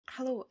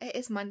Hello, it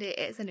is Monday,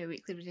 it is a new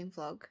weekly reading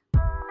vlog.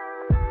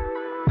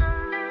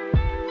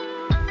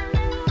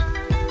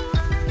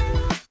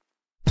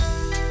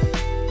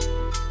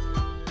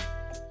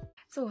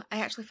 So I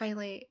actually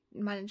finally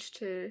managed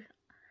to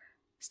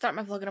start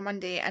my vlog on a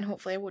Monday, and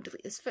hopefully I won't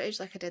delete this footage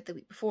like I did the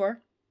week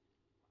before.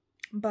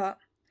 But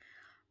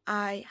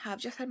I have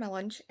just had my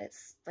lunch.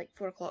 It's like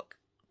 4 o'clock.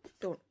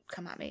 Don't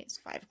come at me, it's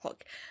 5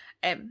 o'clock.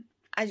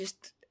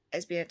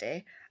 It's been a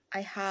day.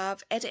 I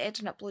have edited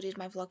and uploaded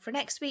my vlog for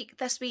next week.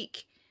 This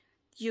week,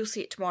 you'll see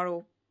it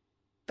tomorrow,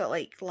 but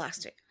like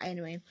last week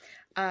anyway.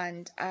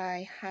 And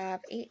I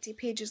have 80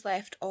 pages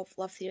left of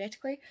Love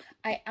Theoretically.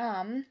 I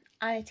am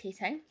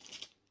annotating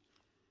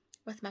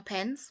with my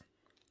pens,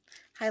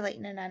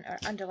 highlighting and or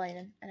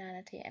underlining and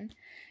annotating.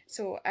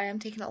 So I am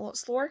taking it a lot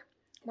slower.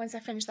 Once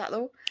I finish that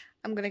though,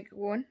 I'm going to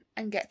go on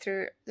and get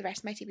through the rest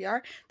of my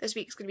TBR. This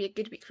week's going to be a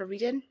good week for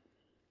reading,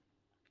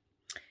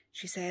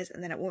 she says,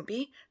 and then it won't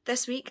be.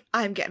 This week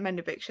I'm getting my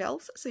new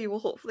bookshelves, so you will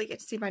hopefully get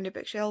to see my new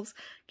bookshelves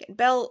getting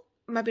built.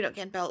 Maybe not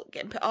getting built,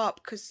 getting put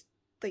up, because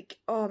like,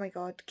 oh my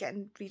god,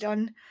 getting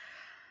redone.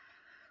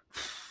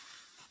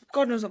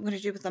 God knows what I'm going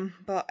to do with them,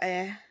 but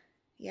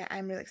yeah,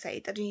 I'm really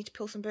excited. I do need to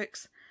pull some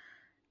books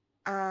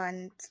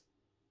and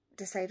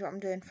decide what I'm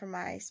doing for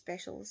my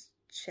special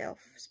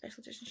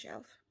edition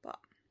shelf. But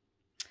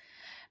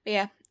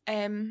yeah,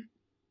 I'm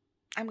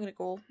going to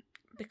go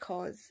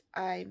because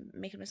I'm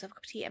making myself a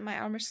cup of tea and my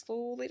arm is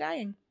slowly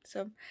dying.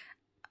 So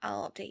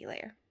I'll update you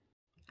later.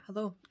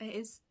 Hello, it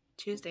is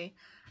Tuesday,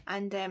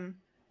 and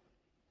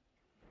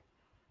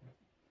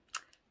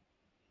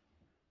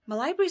my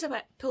library's a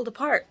bit pulled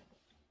apart.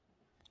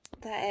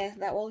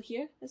 That wall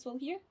here, this wall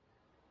here,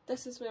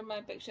 this is where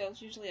my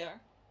bookshelves usually are.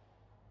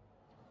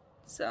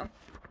 So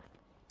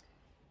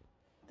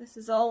this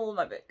is all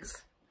my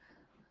books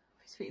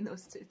between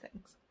those two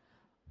things.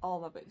 All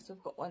my books.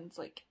 I've got ones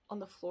like on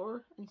the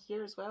floor and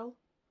here as well.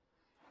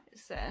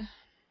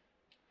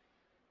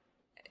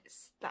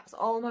 That's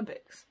all my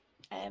books.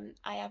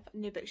 I have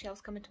new bookshelves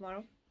coming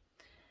tomorrow.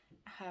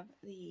 I have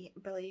the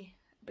Billy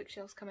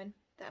bookshelves coming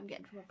that I'm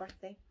getting for my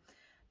birthday,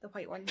 the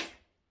white ones.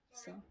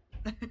 So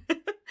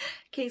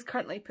Kay's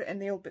currently putting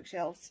the old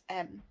bookshelves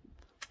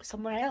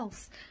somewhere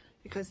else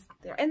because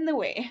they're in the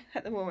way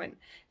at the moment.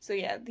 So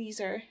yeah,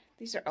 these are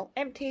all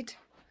emptied.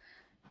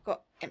 I've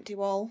got empty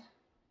wall.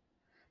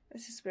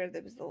 This is where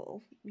there was the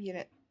little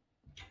unit.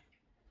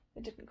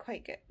 It didn't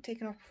quite get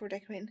taken off before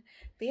decorating.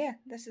 But yeah,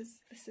 this is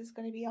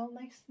going to be all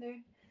nice now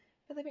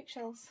for the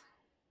bookshelves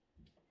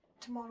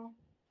tomorrow.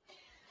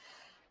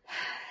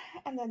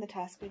 And then the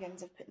task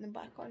begins of putting them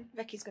back on.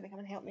 Vicky's going to come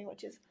and help me,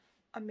 which is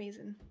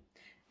amazing.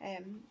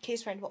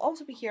 Kay's friend will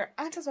also be here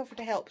and has offered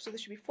to help, so there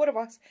should be 4 of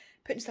us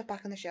putting stuff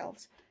back on the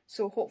shelves.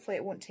 So hopefully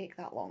it won't take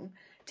that long.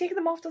 Taking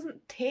them off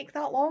doesn't take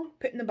that long.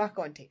 Putting them back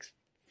on takes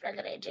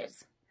friggin'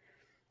 ages.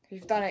 If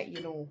you've done it,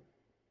 you know.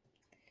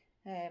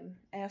 I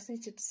also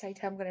need to decide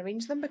how I'm going to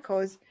arrange them,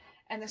 because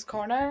in this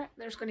corner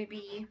there's going to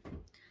be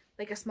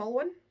like a small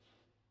one.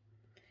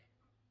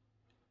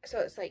 So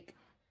it's like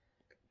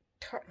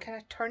kind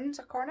of turns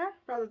a corner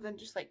rather than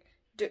just like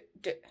do.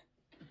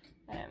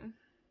 I'm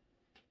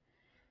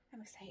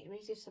excited. We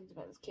need to do something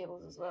about these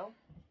cables as well.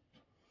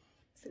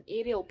 It's an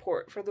aerial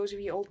port for those of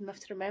you old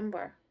enough to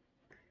remember.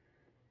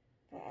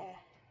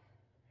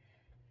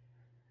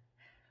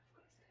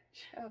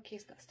 Okay,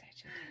 it's got a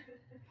statue.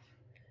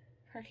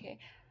 Okay.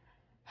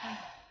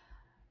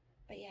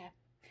 But yeah,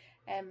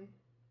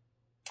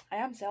 I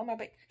am selling my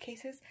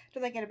bookcases.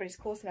 Don't think anybody's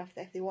close enough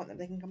that if they want them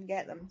they can come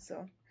get them.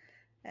 So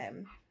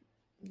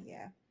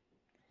yeah,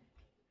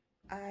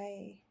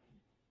 I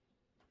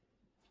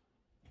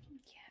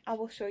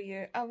will show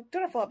you. I don't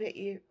know if I'll update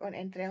you on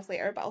anything else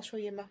later, but I'll show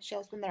you my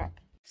shelves when they're up.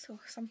 So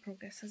some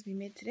progress has been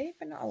made today,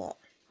 but not a lot.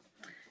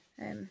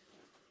 The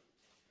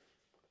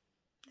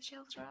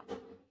shelves are up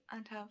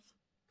and have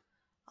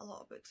a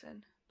lot of books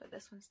in, but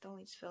this one still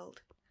needs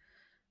filled.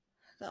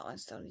 That one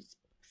still needs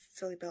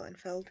fully built and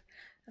filled.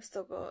 I've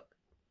still got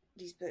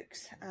these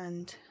books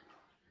and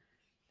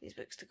these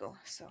books to go,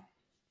 so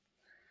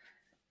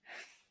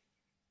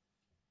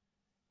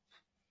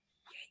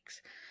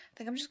yikes. I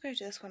think I'm just going to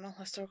do this one on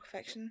historical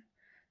fiction.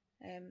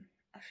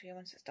 I'll show you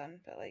once it's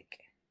done, but like,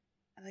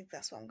 I think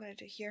that's what I'm going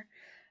to do here.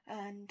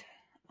 And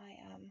I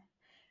am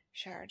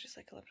shattered, it's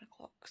like 11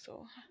 o'clock,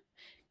 so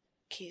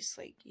Kay's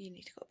like, you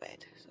need to go to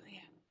bed, so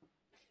yeah.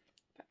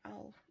 But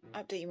I'll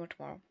update you more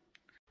tomorrow.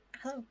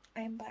 Hello,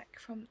 I am back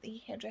from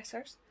the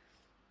hairdressers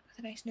with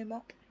a nice new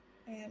mop.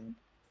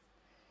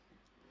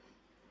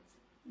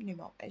 New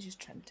mop, it's just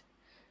trimmed.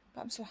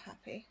 But I'm so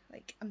happy,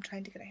 like I'm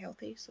trying to get it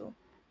healthy, so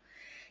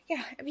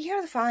yeah. If you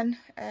hear the fan,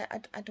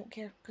 I don't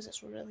care because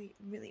it's really,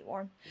 really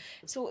warm.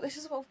 So this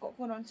is what I've got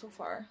going on so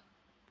far.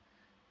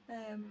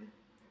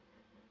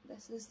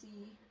 This is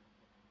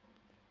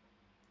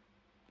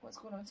what's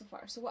going on so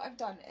far. So what I've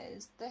done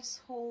is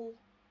this whole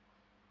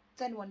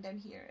thin one down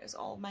here is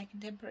all my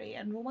contemporary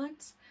and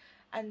romance,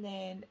 and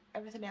then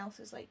everything else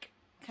is like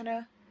kind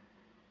of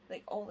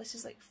like all this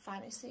is like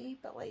fantasy,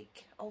 but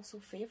like also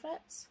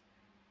favourites.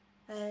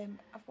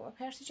 I've got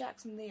my Percy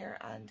Jackson there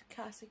and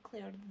Cassie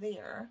Clare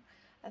there.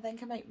 I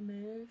think I might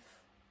move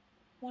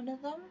one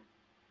of them,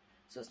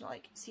 so it's not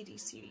like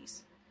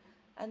series.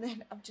 And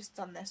then I've just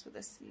done this with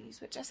this series,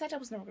 which I said I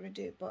was never going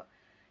to do, but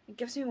it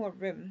gives me more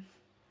room.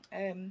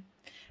 And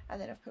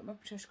then I've put my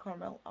Patricia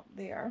Cornwell up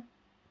there.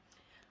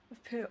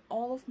 I've put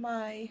all of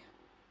my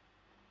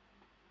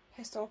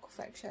historical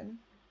fiction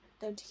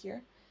down to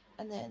here,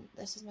 and then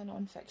this is my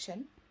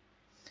non-fiction.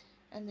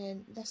 And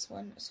then this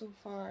one so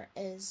far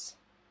is,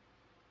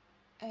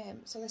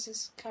 so this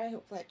is Carrie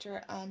Hope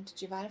Fletcher and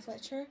Giovanna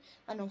Fletcher,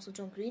 and also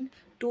John Green.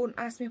 Don't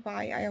ask me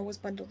why I always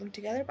bundle them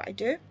together, but I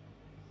do.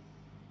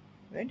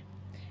 Rude.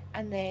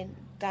 And then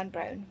Dan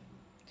Brown.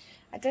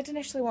 I did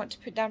initially want to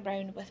put Dan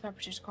Brown with my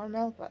Patricia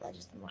Cornwell, but that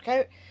just didn't work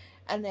out.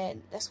 And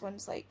then this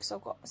one's like, so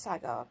I've got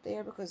Saga up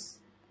there because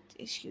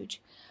it's huge.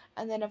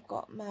 And then I've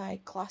got my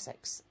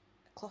classics,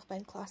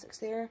 clothbind classics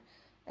there.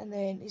 And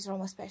then these are all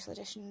my special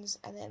editions.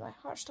 And then my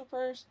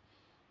Heartstoppers.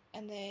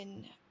 And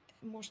then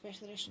more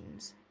special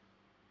editions.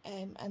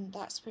 And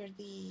that's where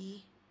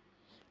the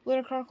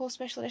Lunar Chronicles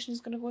special edition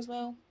is going to go as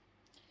well.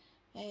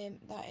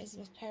 That is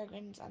Miss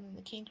Peregrine's, and then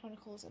the Kane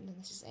Chronicles, and then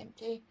this is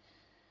empty.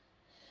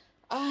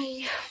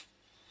 I'm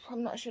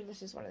not sure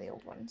this is one of the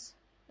old ones,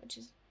 which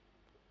is,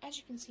 as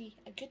you can see,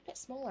 a good bit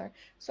smaller.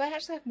 So I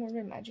actually have more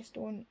room. I just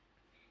don't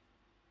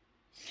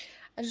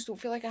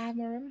feel like I have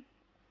more room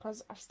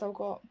because I've still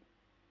got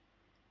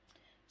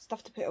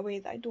stuff to put away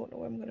that I don't know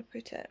where I'm going to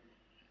put it.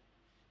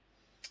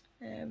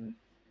 Because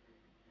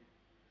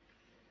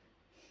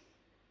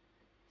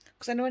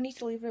I know I need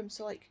to leave room.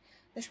 So like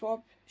the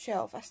Schwab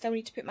shelf, I still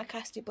need to put my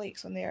Cassidy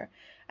Blakes on there,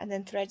 and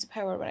then Threads of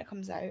Power when it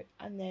comes out,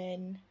 and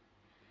then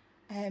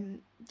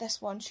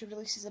this one, she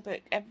releases a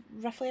book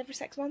roughly every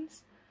 6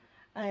 months.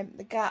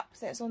 The gap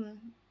that's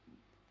on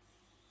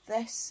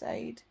this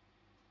side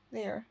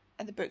there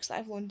are the books that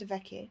I've loaned to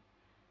Vicky.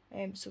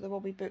 So there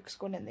will be books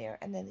going in there,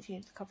 and then they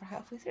change the cover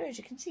halfway through, as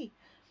you can see.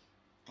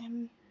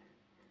 But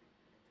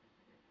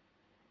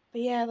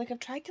yeah, like I've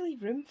tried to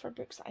leave room for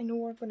books that I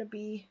know are going to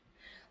be,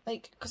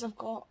 like, because I've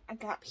got a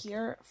gap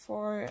here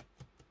for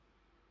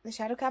the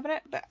Shadow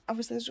Cabinet, but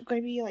obviously there's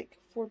going to be like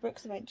 4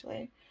 books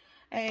eventually.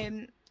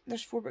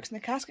 There's 4 books in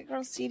the Casket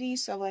Girls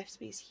series, so I've left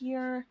space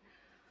here.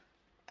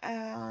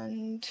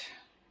 And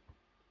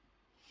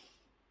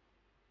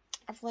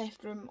I've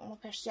left room on my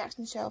Percy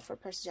Jackson shelf for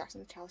Percy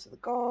Jackson, the Chalice of the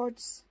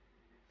Gods.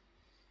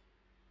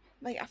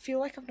 Like, I feel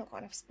like I've not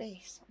got enough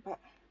space, but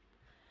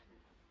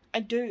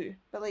I do.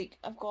 But like,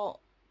 I've got,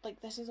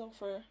 like, this is all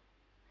for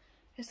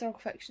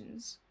historical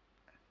fictions.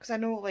 Because I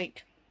know,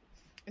 like,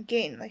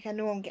 again, like, I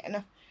know I'm getting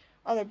enough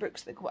other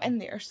books that go in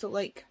there. So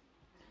like,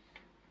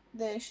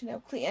 the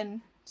Chanel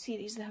Clayton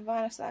series, the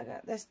Havana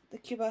Saga, the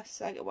Cuba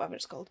Saga, whatever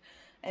it's called,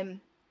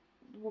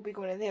 will be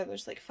going in there.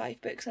 There's like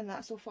 5 books in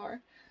that so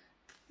far.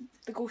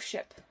 The Ghost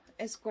Ship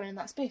is going in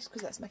that space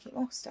because that's my Kate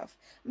Moss stuff.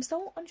 I'm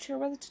still unsure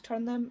whether to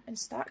turn them and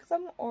stack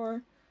them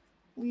or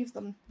leave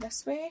them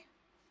this way,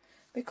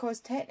 because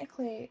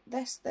technically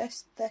this,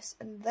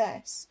 and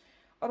this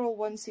are all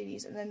one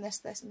series, and then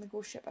this, and the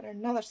Ghost Ship are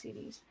another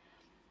series.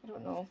 I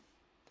don't know.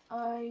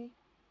 I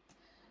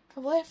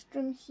have left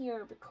room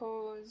here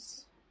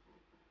because,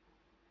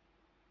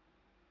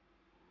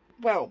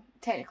 well,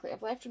 technically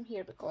I've left room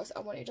here because I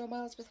wanted all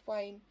my Elizabeth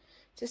wine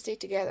to stay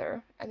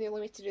together, and the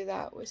only way to do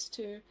that was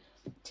to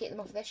take them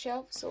off this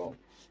shelf. So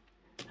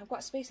I've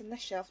got space in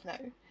this shelf now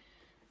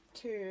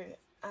to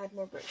add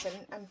more books in.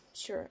 I'm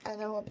sure, I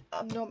know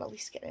I'm at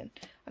least getting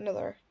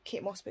another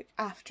Kate Moss book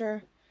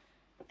after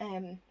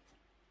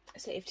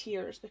City of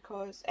Tears,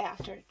 because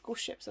after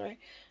Ghost Ship, sorry,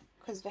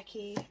 because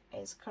Vicky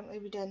is currently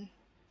reading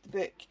the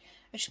book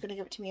and she's going to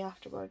give it to me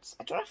afterwards.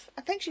 I don't know if,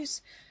 I think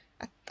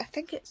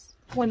it's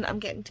one that I'm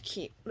getting to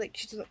keep. Like,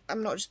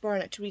 I'm not just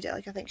borrowing it to read it,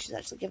 like I think she's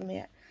actually giving me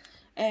it.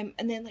 And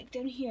then like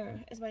down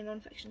here is my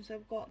non-fiction, so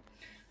I've got,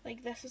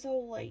 like, this is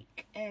all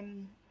like,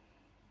 in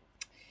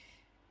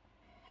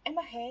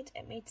my head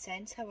it made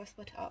sense how I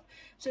split it up.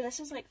 So this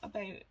is like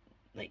about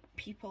like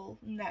people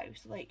now,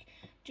 so like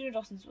Juno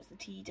Dawson's What's the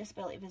Tea,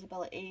 Disability,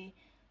 Visibility,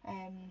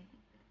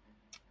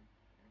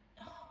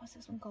 what's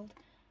this one called?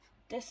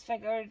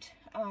 Disfigured,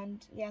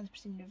 and The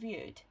Anthropocene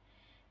Reviewed.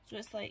 So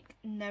it's like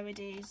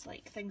nowadays,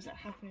 like things that are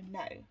happening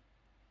now,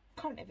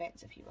 current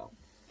events if you will.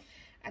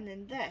 And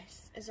then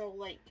this is all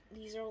like,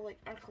 these are all like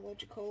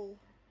archaeological,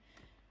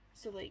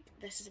 so like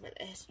this is about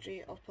the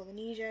history of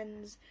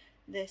Polynesians,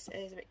 this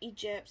is about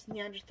Egypt,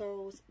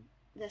 Neanderthals,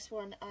 this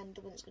one, and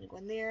the one that's going to go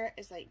in there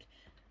is like,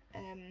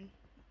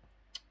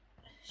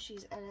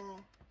 she's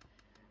an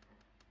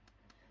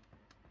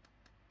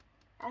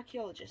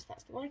archaeologist,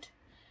 that's the word.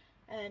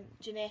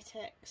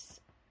 Genetics,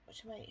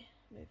 which I might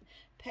move,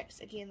 picks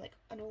again like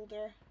an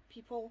older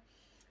people,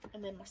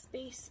 and then my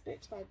space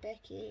books by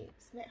Becky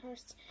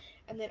Smithurst,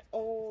 and then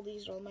all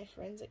these are all my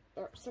forensic,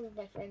 or some of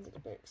my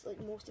forensic books, like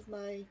most of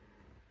my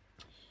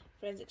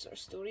forensic sort of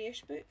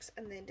story-ish books,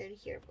 and then down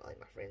here I've got like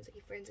my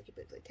forensic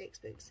books, like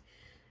textbooks,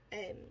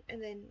 and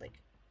then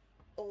like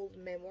all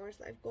the memoirs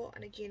that I've got,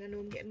 and again I know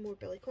I'm getting more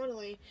Billy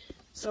Connolly,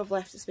 so I've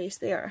left the space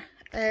there.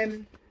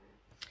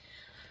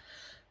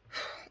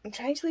 I'm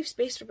trying to leave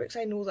space for books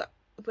I know that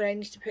where I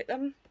need to put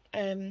them.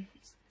 And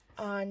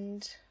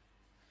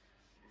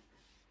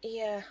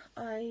yeah,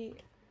 I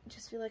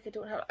just feel like I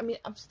don't have, I mean,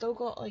 I've still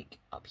got like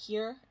up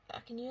here that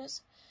I can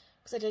use,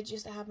 because I did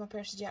used to have my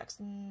Percy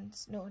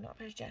Jackson's, no, not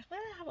Percy Jackson, what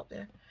did I have up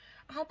there?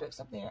 I had books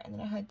up there, and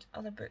then I had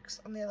other books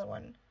on the other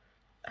one.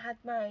 I had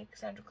my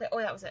Cassandra Clare, oh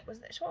that was it,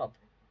 wasn't it Schwab?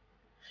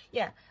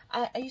 Yeah,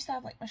 I used to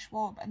have like my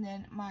Schwab, and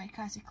then my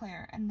Cassie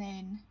Clare, and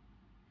then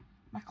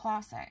my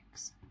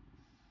classics.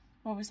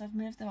 Obviously I've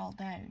moved them all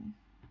down,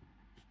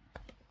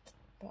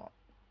 but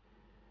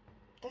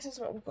this is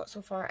what we've got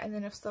so far. And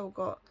then I've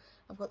got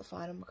the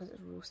fan on because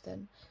it's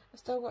roasting. I've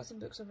still got some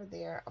books over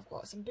there. I've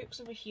got some books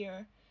over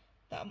here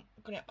that I'm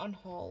gonna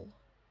unhaul,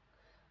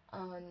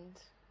 and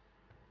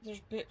there's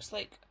books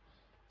like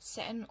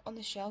sitting on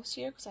the shelves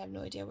here because I have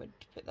no idea where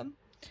to put them.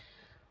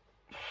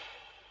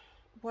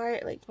 Why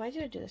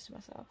did I do this to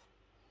myself?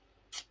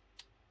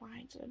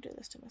 Why did I do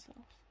this to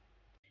myself?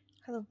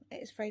 Hello,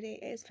 it is Friday,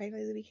 it is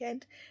finally the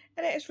weekend,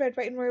 and it is Red,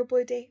 White and Royal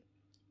Blue Day.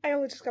 I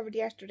only discovered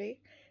yesterday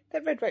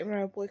that Red, White and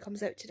Royal Blue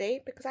comes out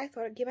today because I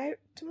thought it came out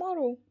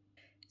tomorrow.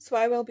 So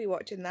I will be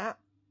watching that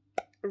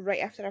right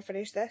after I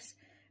finish this.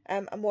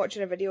 I'm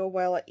watching a video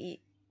while I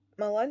eat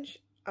my lunch,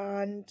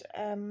 and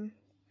then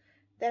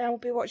I will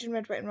be watching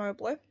Red, White and Royal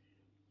Blue.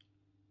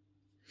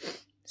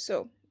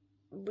 So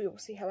we will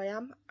see how I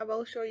am. I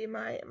will show you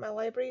my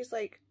library is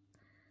like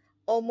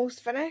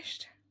almost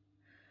finished,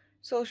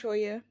 so I'll show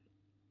you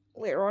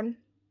later on.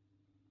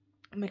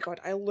 Oh my god,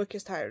 I look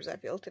as tired as I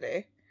feel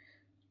today.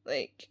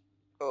 Like,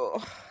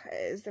 oh,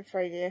 it is the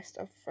Friday-est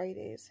of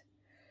Fridays.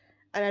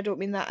 And I don't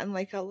mean that in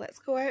like a let's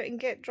go out and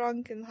get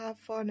drunk and have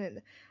fun,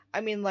 and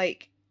I mean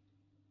like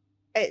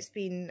it's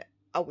been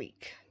a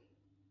week.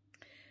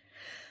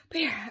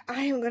 But yeah,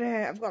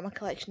 I've got my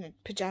collection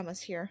of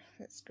pajamas here.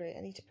 That's great.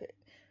 I need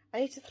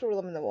to throw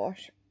them in the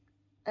wash.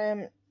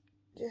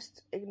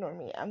 Just ignore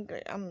me. I'm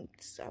gonna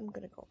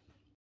go.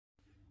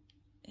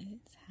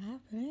 It's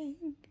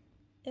happening.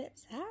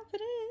 It's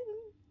happening.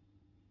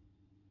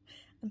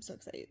 I'm so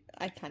excited.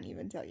 I can't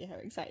even tell you how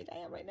excited I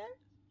am right now.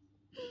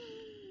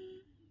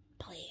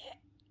 Play it.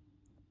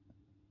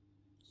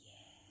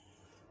 Yeah.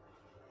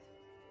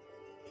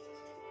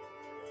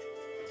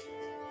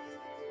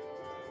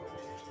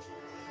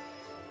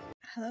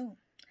 Hello,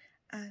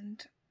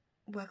 and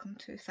welcome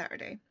to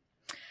Saturday.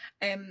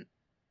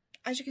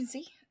 As you can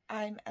see,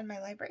 I'm in my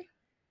library,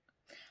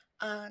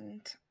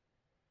 and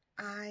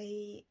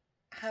I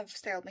have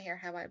styled my hair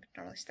how I would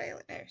normally style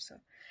it now, so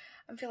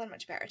I'm feeling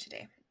much better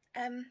today.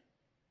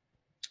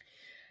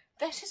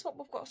 This is what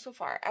we've got so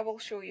far. I will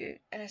show you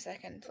in a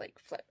second, like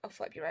I'll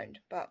flip you around,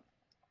 but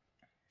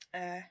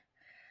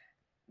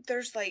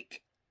there's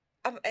like,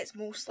 it's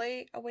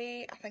mostly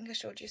away. I think I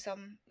showed you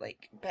some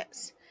like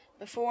bits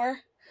before.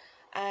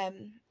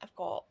 I've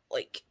got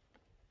like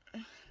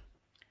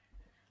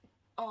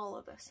all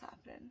of this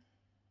happening.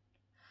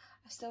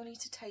 I still need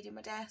to tidy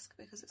my desk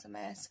because it's a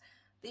mess.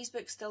 These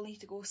books still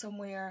need to go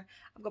somewhere.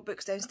 I've got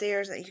books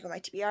downstairs that need to go in my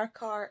TBR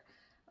cart.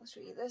 I'll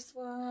show you this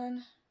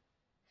one.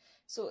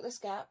 So this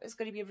gap is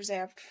going to be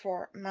reserved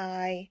for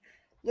my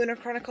Lunar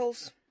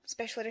Chronicles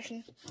special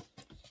edition,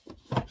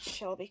 which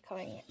shall be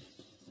coming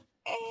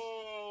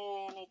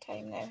any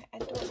time now. I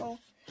don't know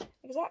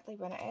exactly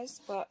when it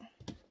is, but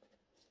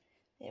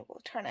it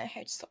will turn out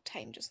how to stop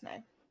time just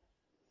now.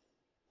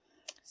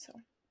 So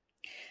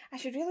I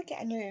should really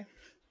get a new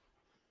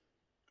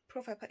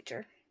profile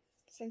picture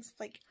since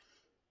like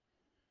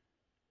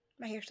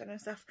my hair's done and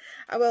stuff.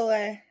 I will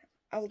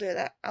do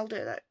that. I'll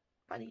do that.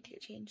 But I need to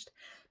get changed.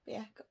 But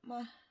yeah, got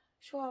my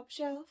Schwab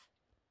shelf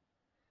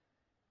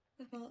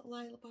with my little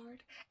Lila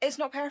Bard. It's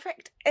not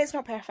perfect. It's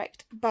not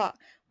perfect, but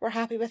we're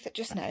happy with it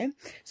just now.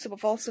 So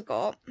we've also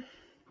got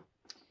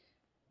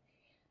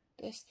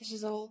this. This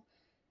is all,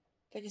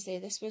 like I say,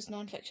 this was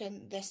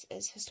non-fiction. This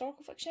is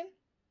historical fiction.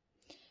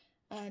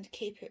 And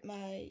Kay put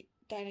my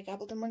Diana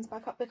Gabaldon ones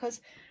back up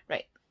because,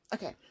 right,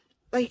 okay,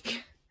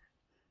 like,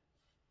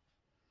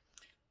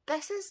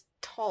 this is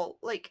tall.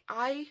 Like,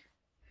 I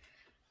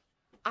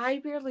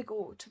barely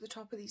go to the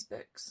top of these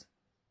books.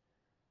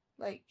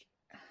 Like,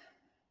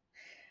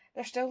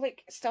 there's still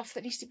like stuff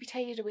that needs to be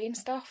tidied away and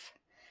stuff.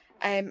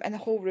 And the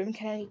whole room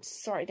kind of needs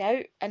sorted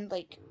out. And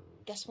like,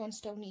 this one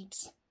still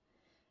needs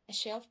a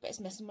shelf, but it's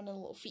missing one of the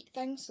little feet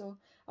things. So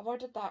I've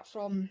ordered that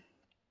from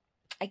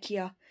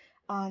IKEA,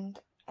 and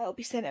it'll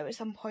be sent out at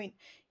some point.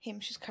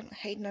 She's currently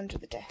hiding under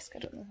the desk. I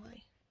don't know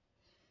why.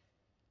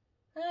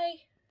 Hi.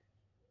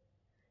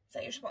 Is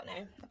that your spot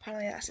now?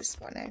 Apparently that's his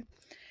spot now.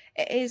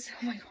 It is,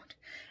 oh my god,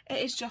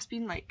 it has just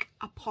been like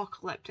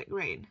apocalyptic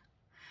rain,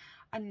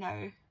 and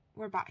now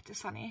we're back to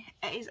sunny.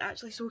 It is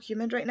actually so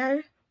humid right now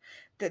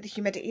that the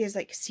humidity is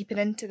like seeping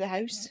into the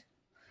house,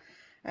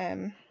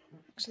 so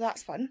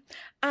that's fun.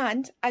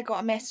 And I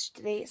got a message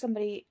today,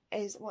 somebody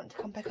is wanting to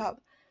come pick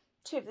up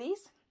 2 of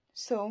these,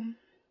 so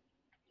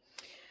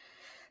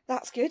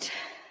that's good,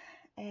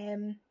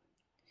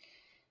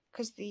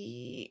 because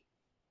the,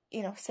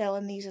 you know,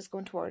 selling these is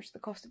going towards the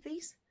cost of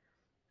these.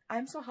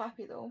 I'm so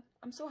happy though.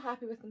 I'm so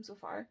happy with them so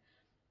far.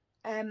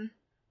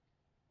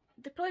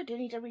 they probably do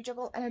need a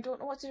rejiggle, and I don't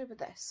know what to do with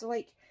this. So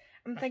like,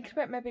 I'm thinking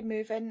about maybe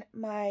moving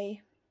my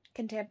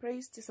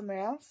contemporaries to somewhere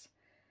else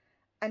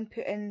and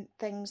putting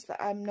things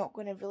that I'm not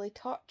going to really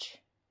touch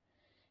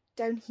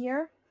down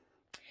here.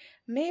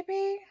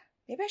 Maybe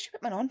I should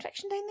put my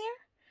non-fiction down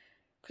there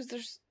because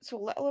there's so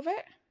little of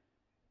it.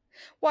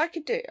 What I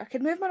could do, I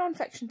could move my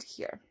non-fiction to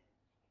here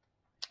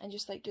and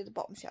just like do the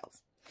bottom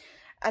shelves.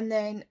 And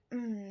then,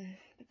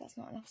 but that's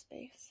not enough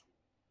space.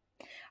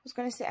 I was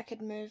going to say I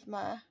could move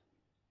my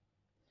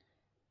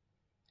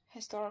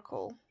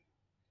historical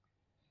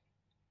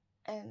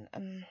and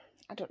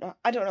I don't know,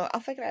 I'll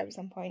figure it out at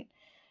some point.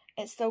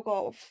 It's still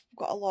got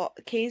a lot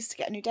of keys to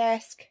get a new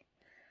desk.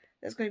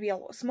 It's going to be a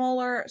lot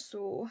smaller,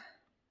 so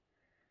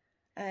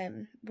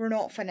we're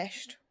not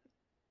finished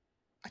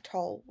at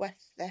all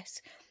with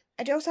this.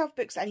 I do also have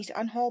books that I need to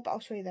unhaul, but I'll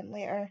show you them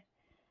later.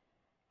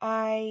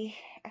 I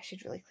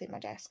should really clean my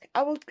desk.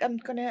 I think I'm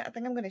gonna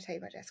tidy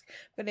my desk.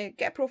 I'm gonna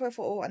get a profile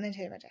photo and then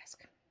tidy my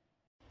desk.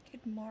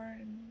 Good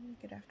morning,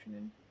 good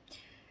afternoon.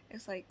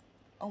 It's like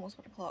almost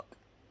 1 o'clock.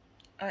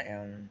 I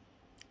am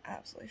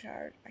absolutely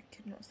shattered. I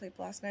could not sleep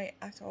last night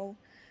at all.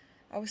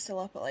 I was still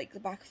up at like the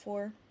back of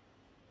 4.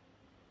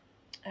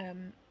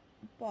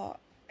 But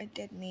it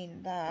did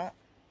mean that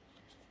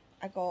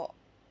I got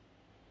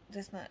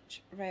this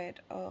much read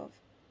of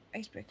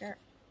Icebreaker.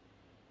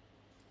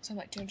 So I'm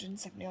like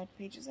 270 odd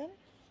pages in.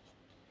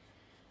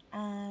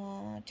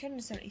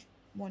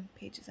 271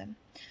 pages in.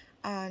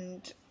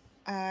 And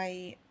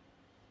I'm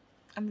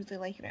really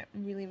liking it.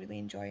 I'm really, really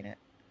enjoying it.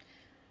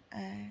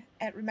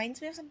 It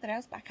reminds me of something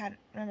else, but I can't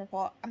remember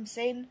what. I've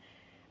said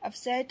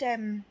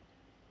the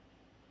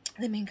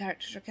main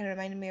characters are kind of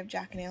reminding me of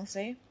Jack and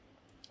Elsie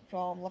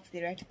from Love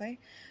Theoretically,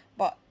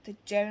 but the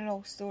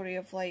general story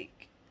of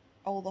like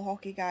all the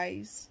hockey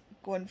guys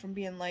going from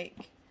being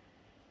like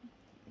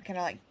kind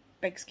of like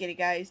big scary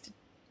guys to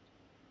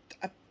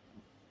a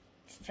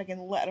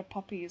friggin' litter of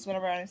puppies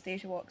whenever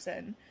Anastasia walks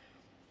in,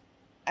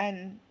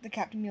 and the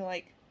captain being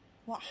like,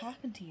 what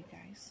happened to you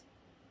guys?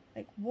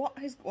 Like, what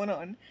is going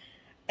on?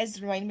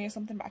 Is reminding me of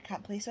something, but I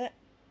can't place it.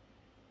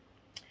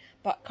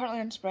 But currently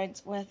I'm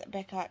sprints with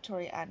Becca,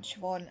 Tori and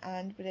Siobhan,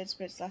 and we did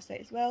sprints last night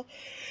as well.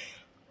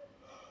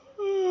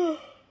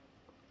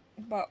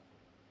 But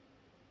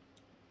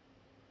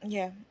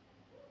yeah,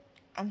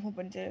 I'm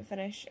hoping to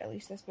finish at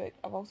least this book.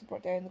 I've also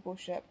brought down The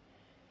Ghost Ship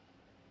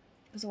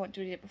because I want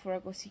to read it before I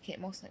go see Kate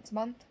Moss next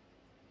month.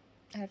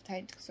 I have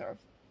time to sort of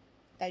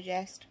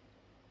digest.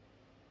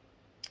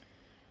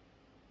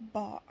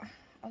 But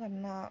other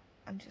than that,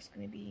 I'm just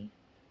going to be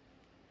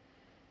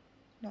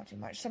not too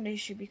much. Somebody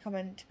should be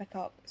coming to pick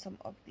up some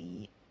of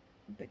the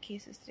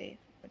bookcases today,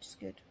 which is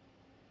good.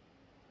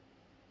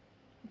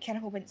 I'm kind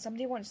of hoping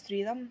somebody wants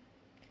 3 of them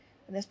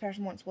and this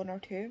person wants 1 or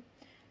 2.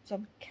 So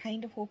I'm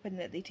kind of hoping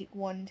that they take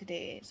 1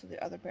 today so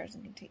the other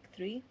person can take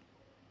 3.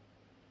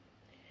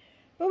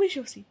 But we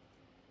shall see.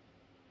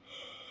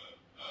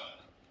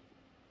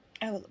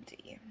 I will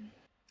update you.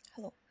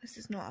 Hello, this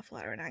is not a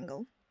flattering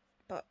angle,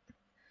 but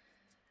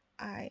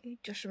I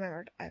just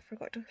remembered I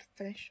forgot to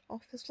finish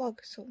off this vlog,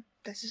 so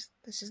this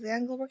is the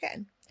angle we're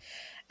getting.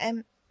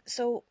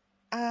 So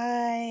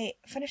I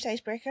finished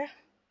Icebreaker.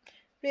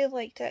 Really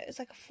liked it. It's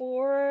like a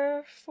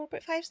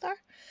 4.5 star.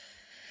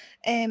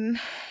 I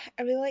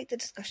really liked the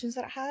discussions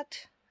that it had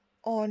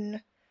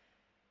on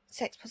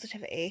sex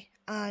positivity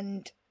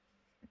and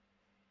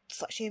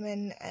slut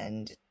shaming,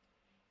 and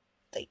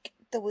like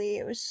the way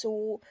it was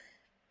so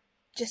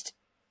just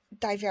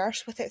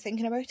diverse without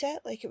thinking about it.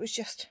 Like it was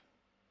just,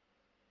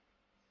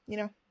 you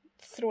know,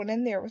 thrown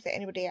in there without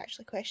anybody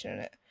actually questioning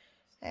it,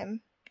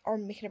 or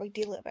making a big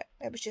deal of it.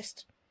 It was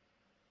just,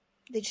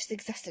 they just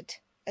existed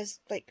as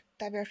like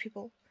diverse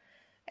people.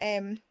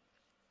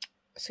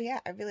 So yeah,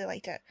 I really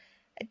liked it.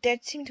 It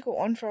did seem to go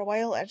on for a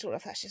while. I don't know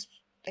if that's just,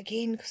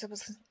 again, because I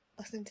was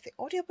listening to the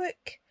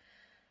audiobook,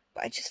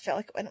 but I just felt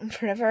like it went on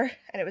forever,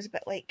 and it was a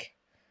bit like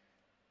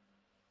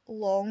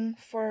long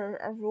for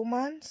a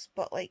romance.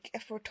 But like,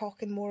 if we're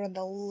talking more on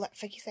the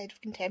lit-ficky side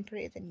of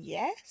contemporary, then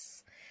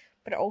yes.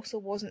 But it also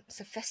wasn't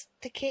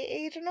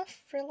sophisticated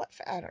enough for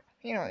lit-fic. I don't know,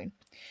 you know what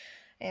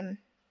I mean.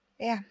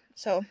 Yeah,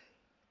 so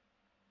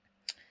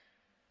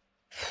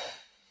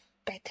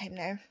bedtime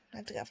now. I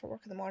have to get up for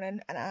work in the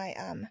morning, and I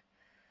am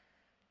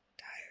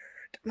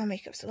tired. My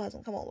makeup still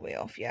hasn't come all the way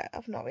off yet.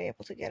 I've not been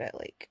able to get it,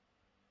 like,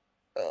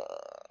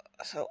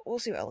 so we'll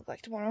see what I look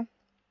like tomorrow.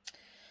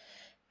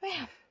 But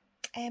yeah,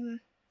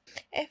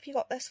 if you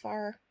got this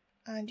far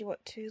and you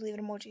want to leave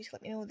an emoji to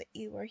let me know that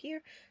you were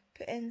here,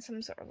 put in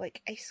some sort of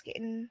like ice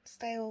skating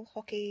style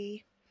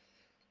hockey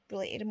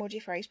related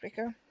emoji for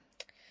Icebreaker.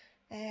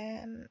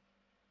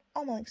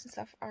 All my links and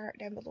stuff are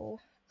down below,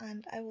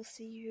 and I will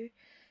see you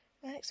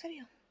in the next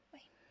video.